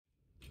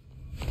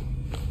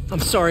I'm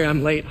sorry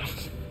I'm late.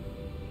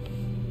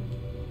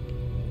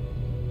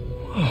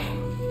 Whoa.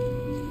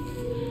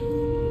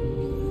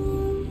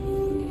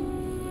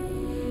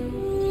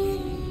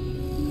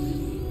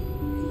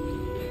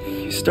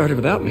 You started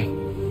without me.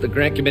 The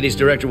grant committee's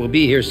director will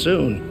be here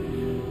soon.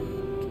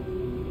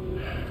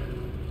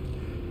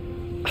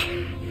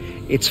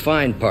 It's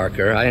fine,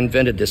 Parker. I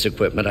invented this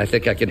equipment. I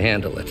think I can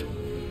handle it.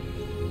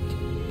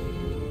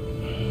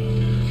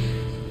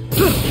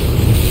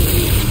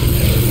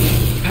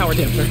 Power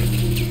damper.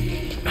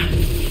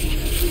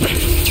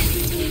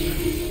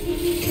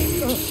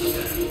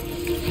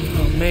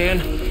 Oh,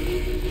 man.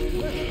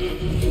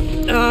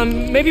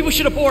 Maybe we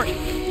should abort.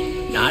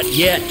 Not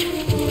yet.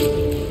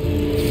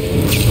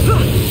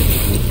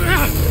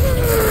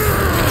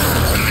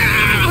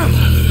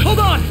 Hold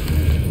on!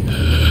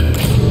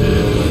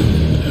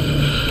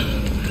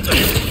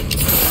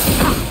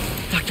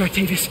 Dr.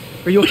 Octavius,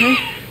 are you okay?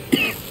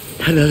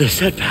 Another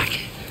setback.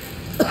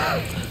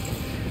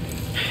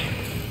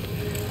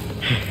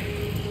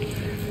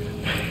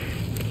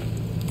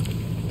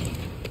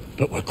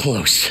 But we're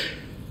close.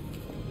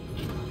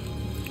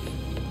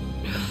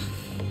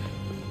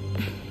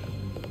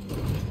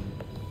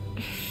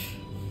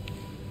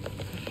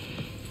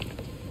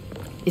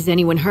 Is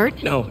anyone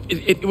hurt? No,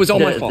 it was all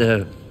my fault.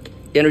 The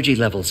energy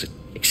levels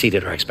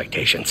exceeded our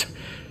expectations.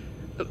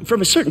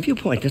 From a certain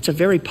viewpoint, that's a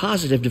very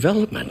positive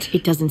development.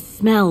 It doesn't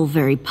smell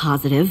very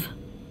positive.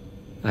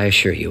 I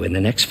assure you, in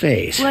the next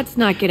phase... Let's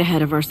not get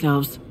ahead of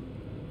ourselves.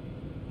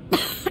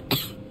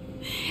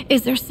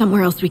 Is there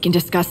somewhere else we can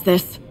discuss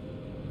this?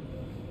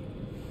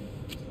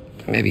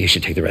 Maybe you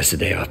should take the rest of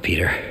the day off,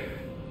 Peter.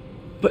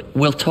 But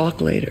we'll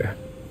talk later.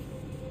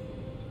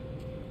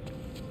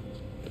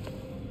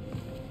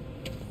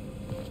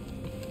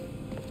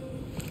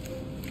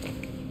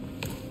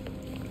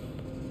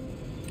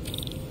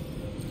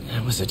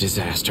 That was a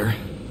disaster.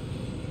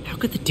 How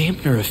could the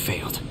dampener have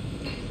failed?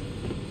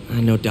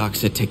 I know Doc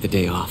said take the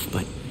day off,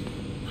 but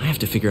I have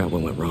to figure out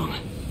what went wrong.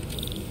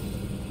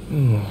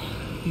 Ooh,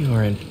 you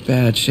are in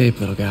bad shape,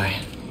 little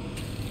guy.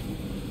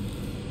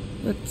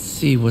 Let's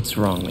see what's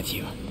wrong with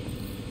you.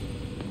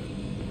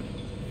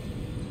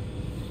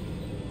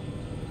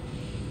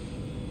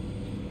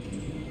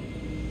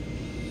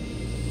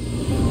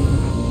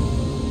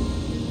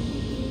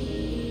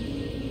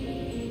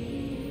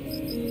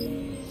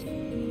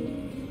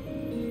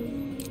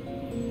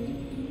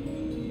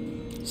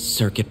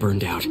 Circuit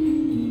burned out.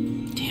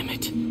 Damn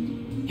it.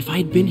 If I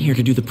had been here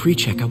to do the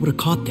pre-check, I would have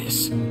caught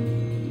this.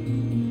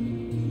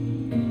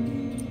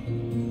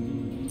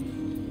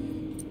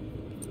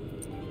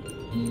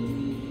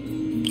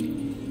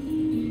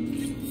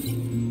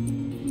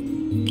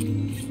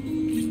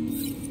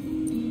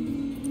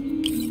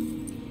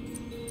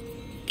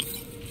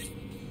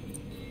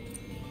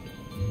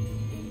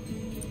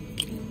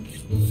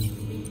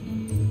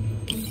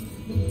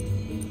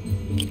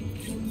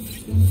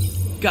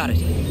 Got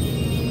it.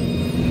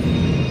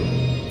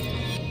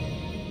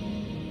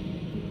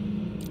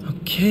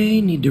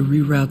 Okay, need to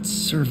reroute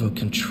servo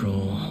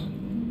control.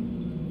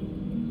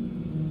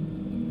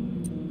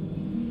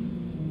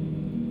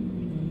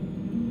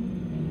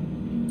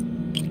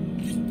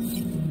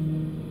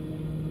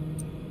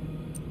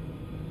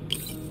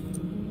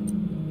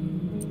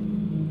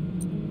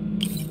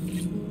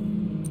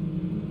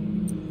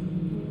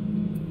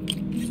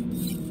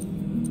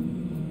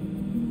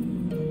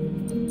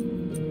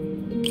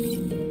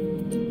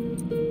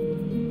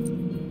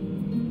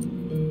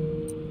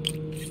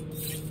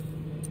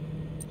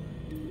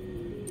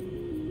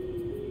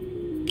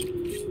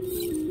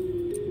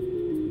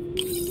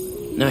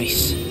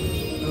 Nice.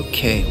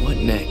 Okay, what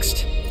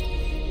next?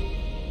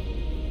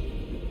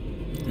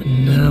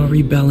 And now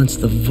rebalance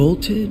the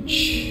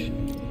voltage.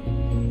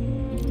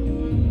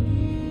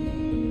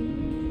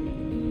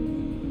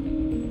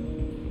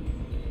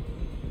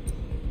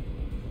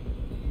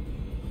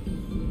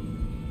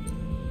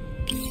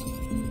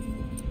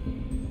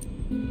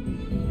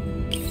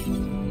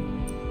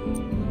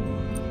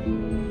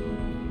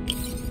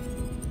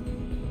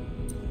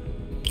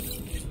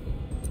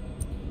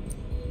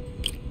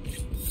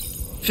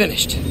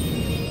 Finished.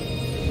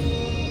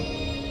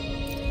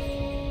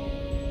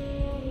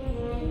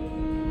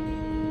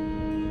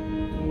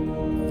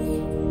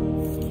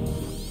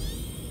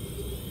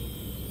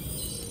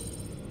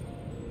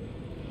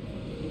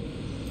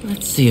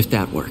 Let's see if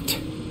that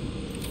worked.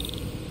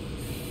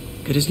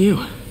 Good as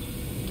new.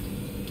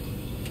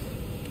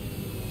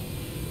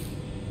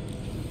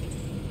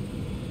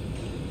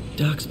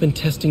 Doc's been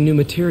testing new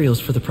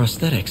materials for the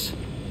prosthetics.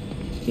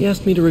 He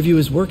asked me to review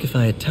his work if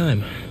I had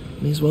time.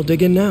 May as well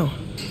dig in now.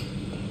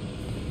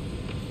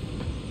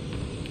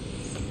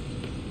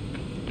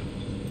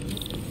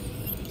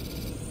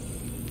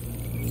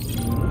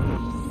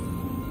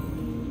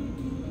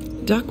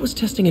 Doc was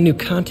testing a new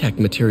contact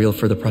material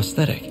for the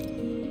prosthetic.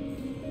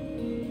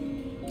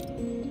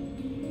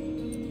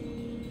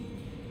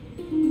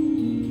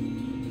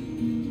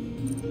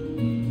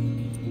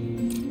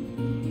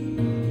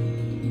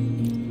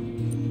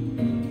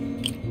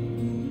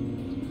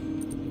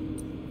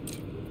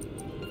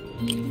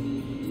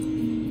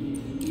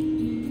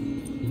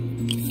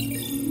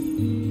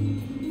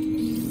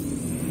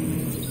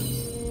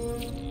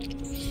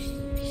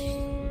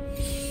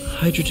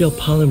 Hydrogel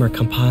polymer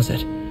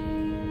composite.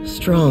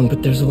 Strong,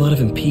 but there's a lot of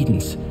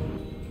impedance.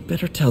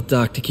 Better tell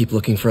Doc to keep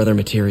looking for other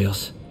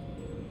materials.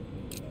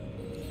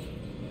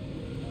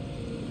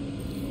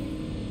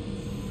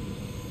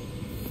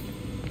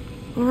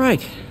 All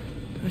right.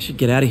 I should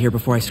get out of here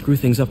before I screw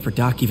things up for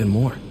Doc even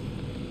more.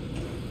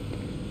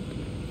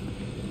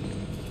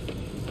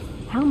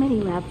 How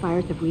many lab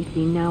fires have we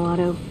seen now,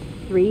 Otto?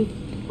 3?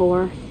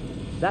 4?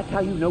 That's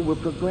how you know we're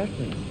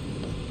progressing.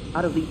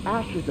 Out of the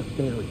ashes of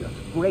failure,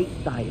 great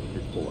science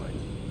is born.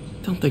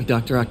 Don't think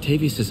Dr.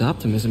 Octavius'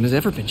 optimism has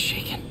ever been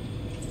shaken.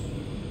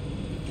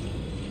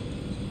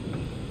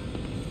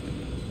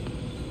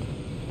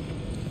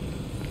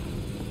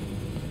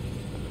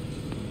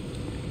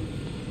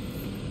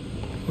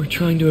 We're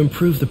trying to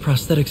improve the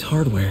prosthetics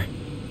hardware.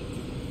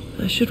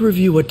 I should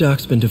review what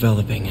Doc's been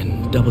developing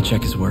and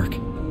double-check his work.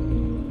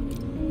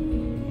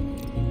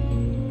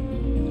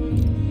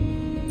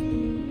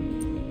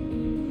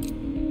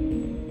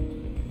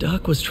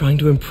 Doc was trying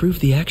to improve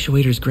the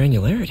actuator's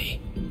granularity.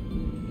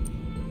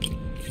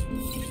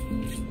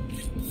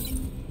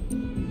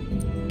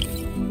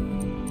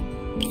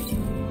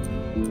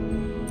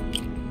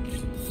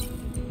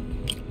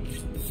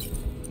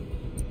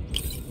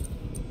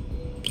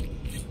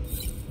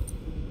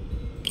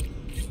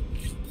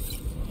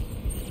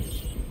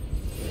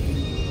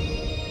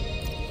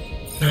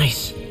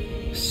 Nice.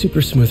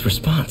 Super smooth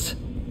response.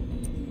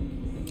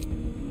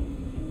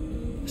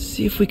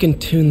 See if we can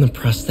tune the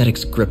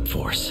prosthetic's grip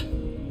force.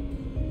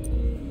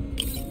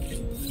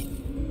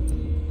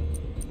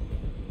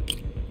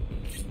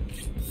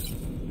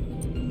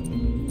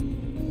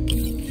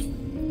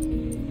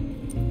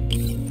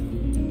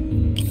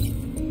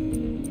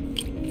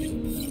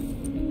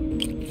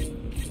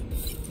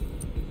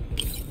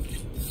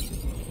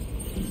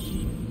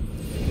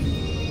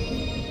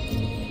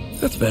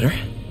 That's better.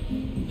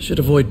 Should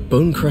avoid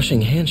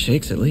bone-crushing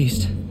handshakes at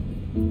least.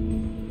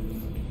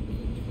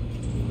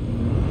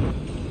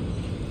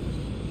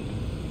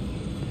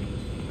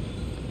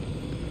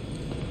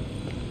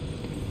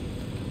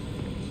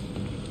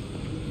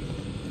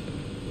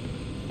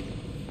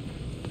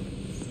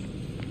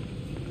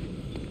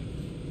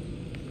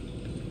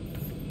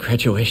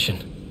 Graduation.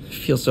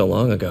 Feels so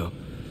long ago.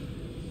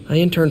 I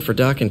interned for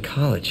Doc in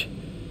college.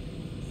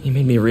 He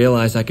made me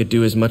realize I could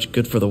do as much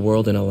good for the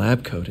world in a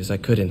lab coat as I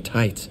could in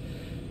tights.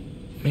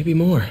 Maybe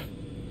more.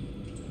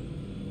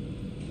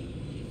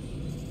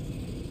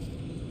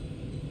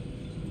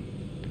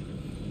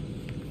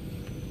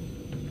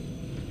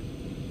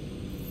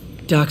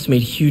 Doc's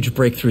made huge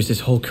breakthroughs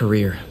his whole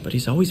career, but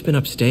he's always been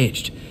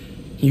upstaged,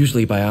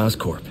 usually by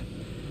Oscorp.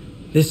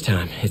 This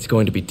time, it's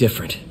going to be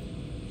different.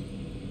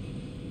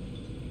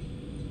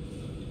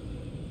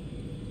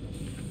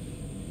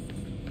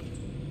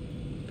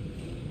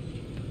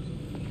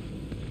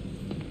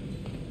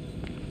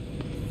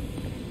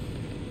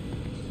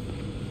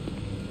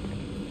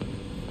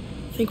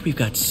 I think we've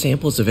got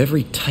samples of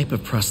every type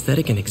of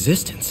prosthetic in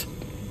existence.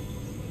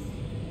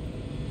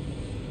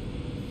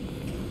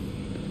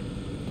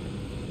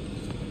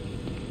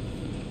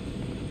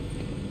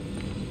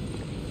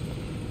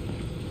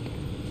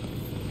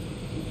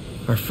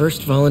 Our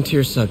first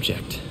volunteer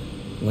subject,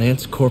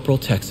 Lance Corporal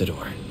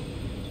Texidor.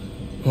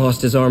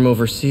 Lost his arm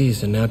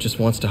overseas and now just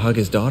wants to hug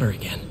his daughter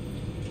again.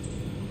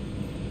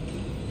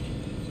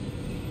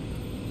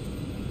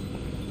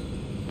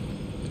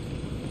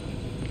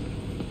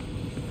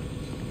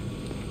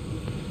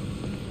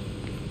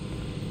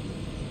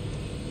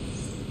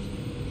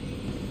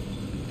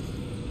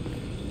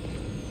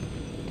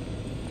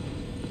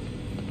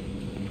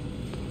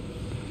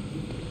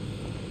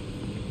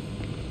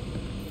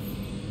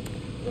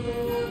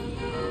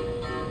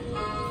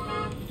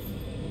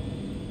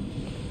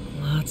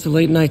 Lots of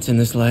late nights in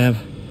this lab.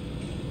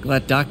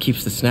 Glad Doc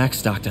keeps the snacks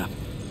stocked up.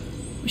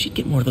 We should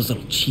get more of those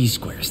little cheese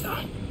squares, though.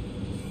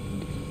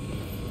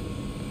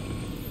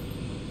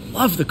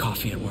 Love the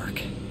coffee at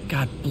work.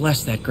 God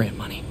bless that grant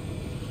money.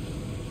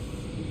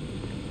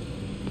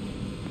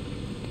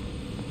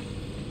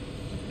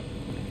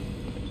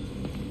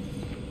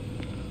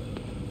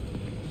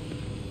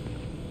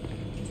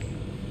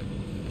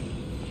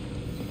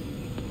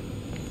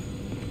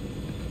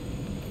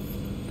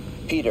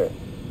 Peter,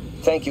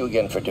 thank you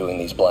again for doing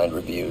these blind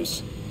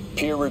reviews.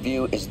 Peer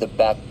review is the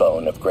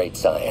backbone of great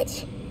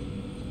science.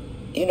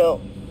 You know,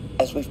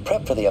 as we've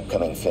prepped for the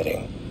upcoming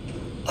fitting,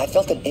 I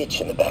felt an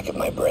itch in the back of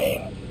my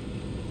brain.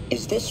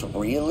 Is this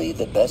really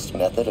the best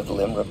method of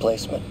limb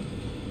replacement?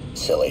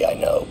 Silly, I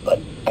know, but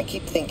I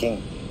keep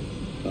thinking,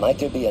 might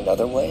there be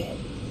another way?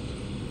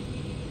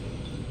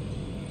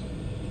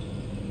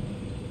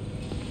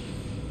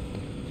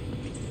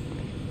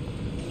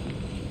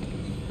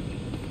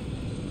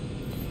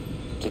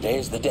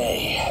 Today's the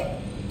day.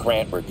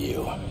 Grant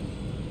review.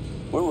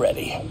 We're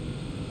ready.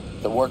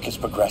 The work has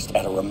progressed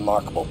at a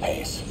remarkable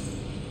pace.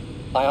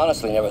 I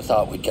honestly never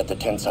thought we'd get the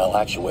tensile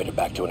actuator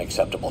back to an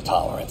acceptable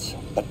tolerance.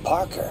 But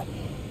Parker,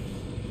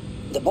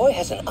 the boy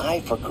has an eye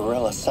for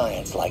guerrilla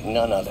science like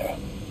none other.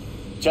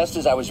 Just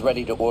as I was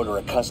ready to order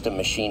a custom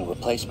machine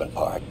replacement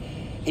part,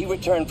 he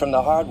returned from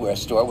the hardware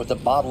store with a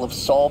bottle of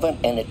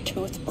solvent and a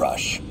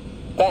toothbrush.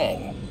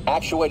 Bang!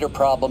 Actuator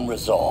problem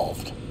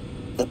resolved.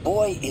 The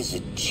boy is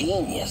a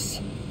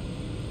genius.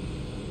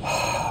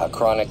 A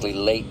chronically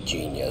late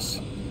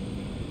genius.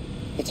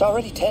 It's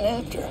already 10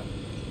 after.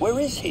 Where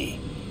is he?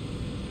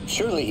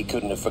 Surely he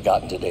couldn't have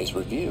forgotten today's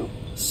review.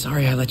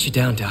 Sorry I let you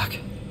down, Doc.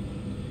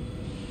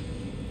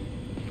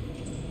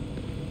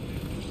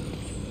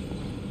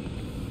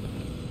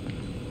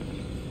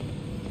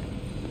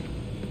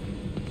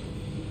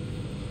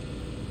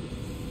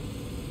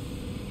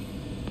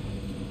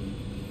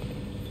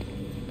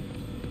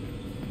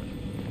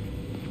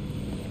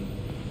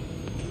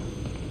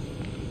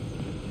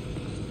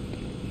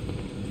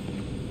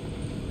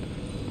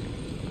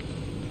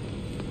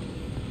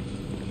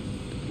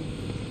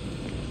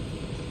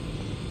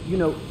 You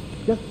know,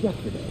 just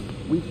yesterday,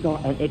 we saw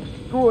an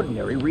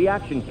extraordinary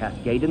reaction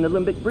cascade in the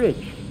limbic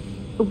bridge.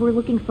 We're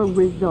looking for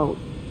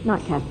results,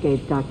 not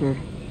cascades, Doctor.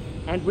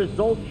 And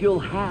results you'll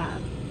have.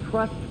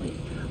 Trust me,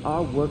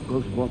 our work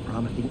grows more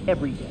promising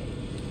every day.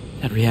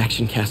 That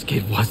reaction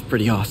cascade was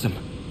pretty awesome.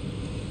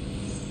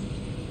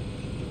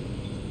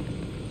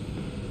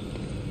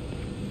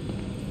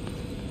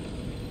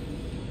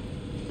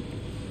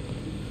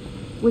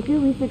 Was your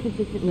research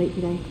assistant late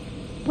today?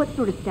 What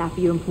sort of staff are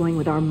you employing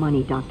with our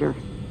money, Doctor?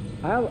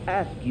 I'll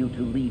ask you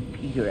to leave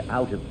Peter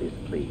out of this,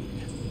 please.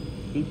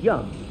 He's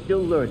young,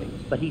 still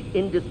learning, but he's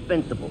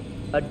indispensable.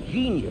 A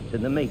genius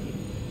in the making.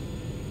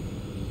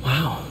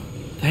 Wow.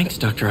 Thanks,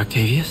 Dr.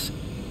 Octavius.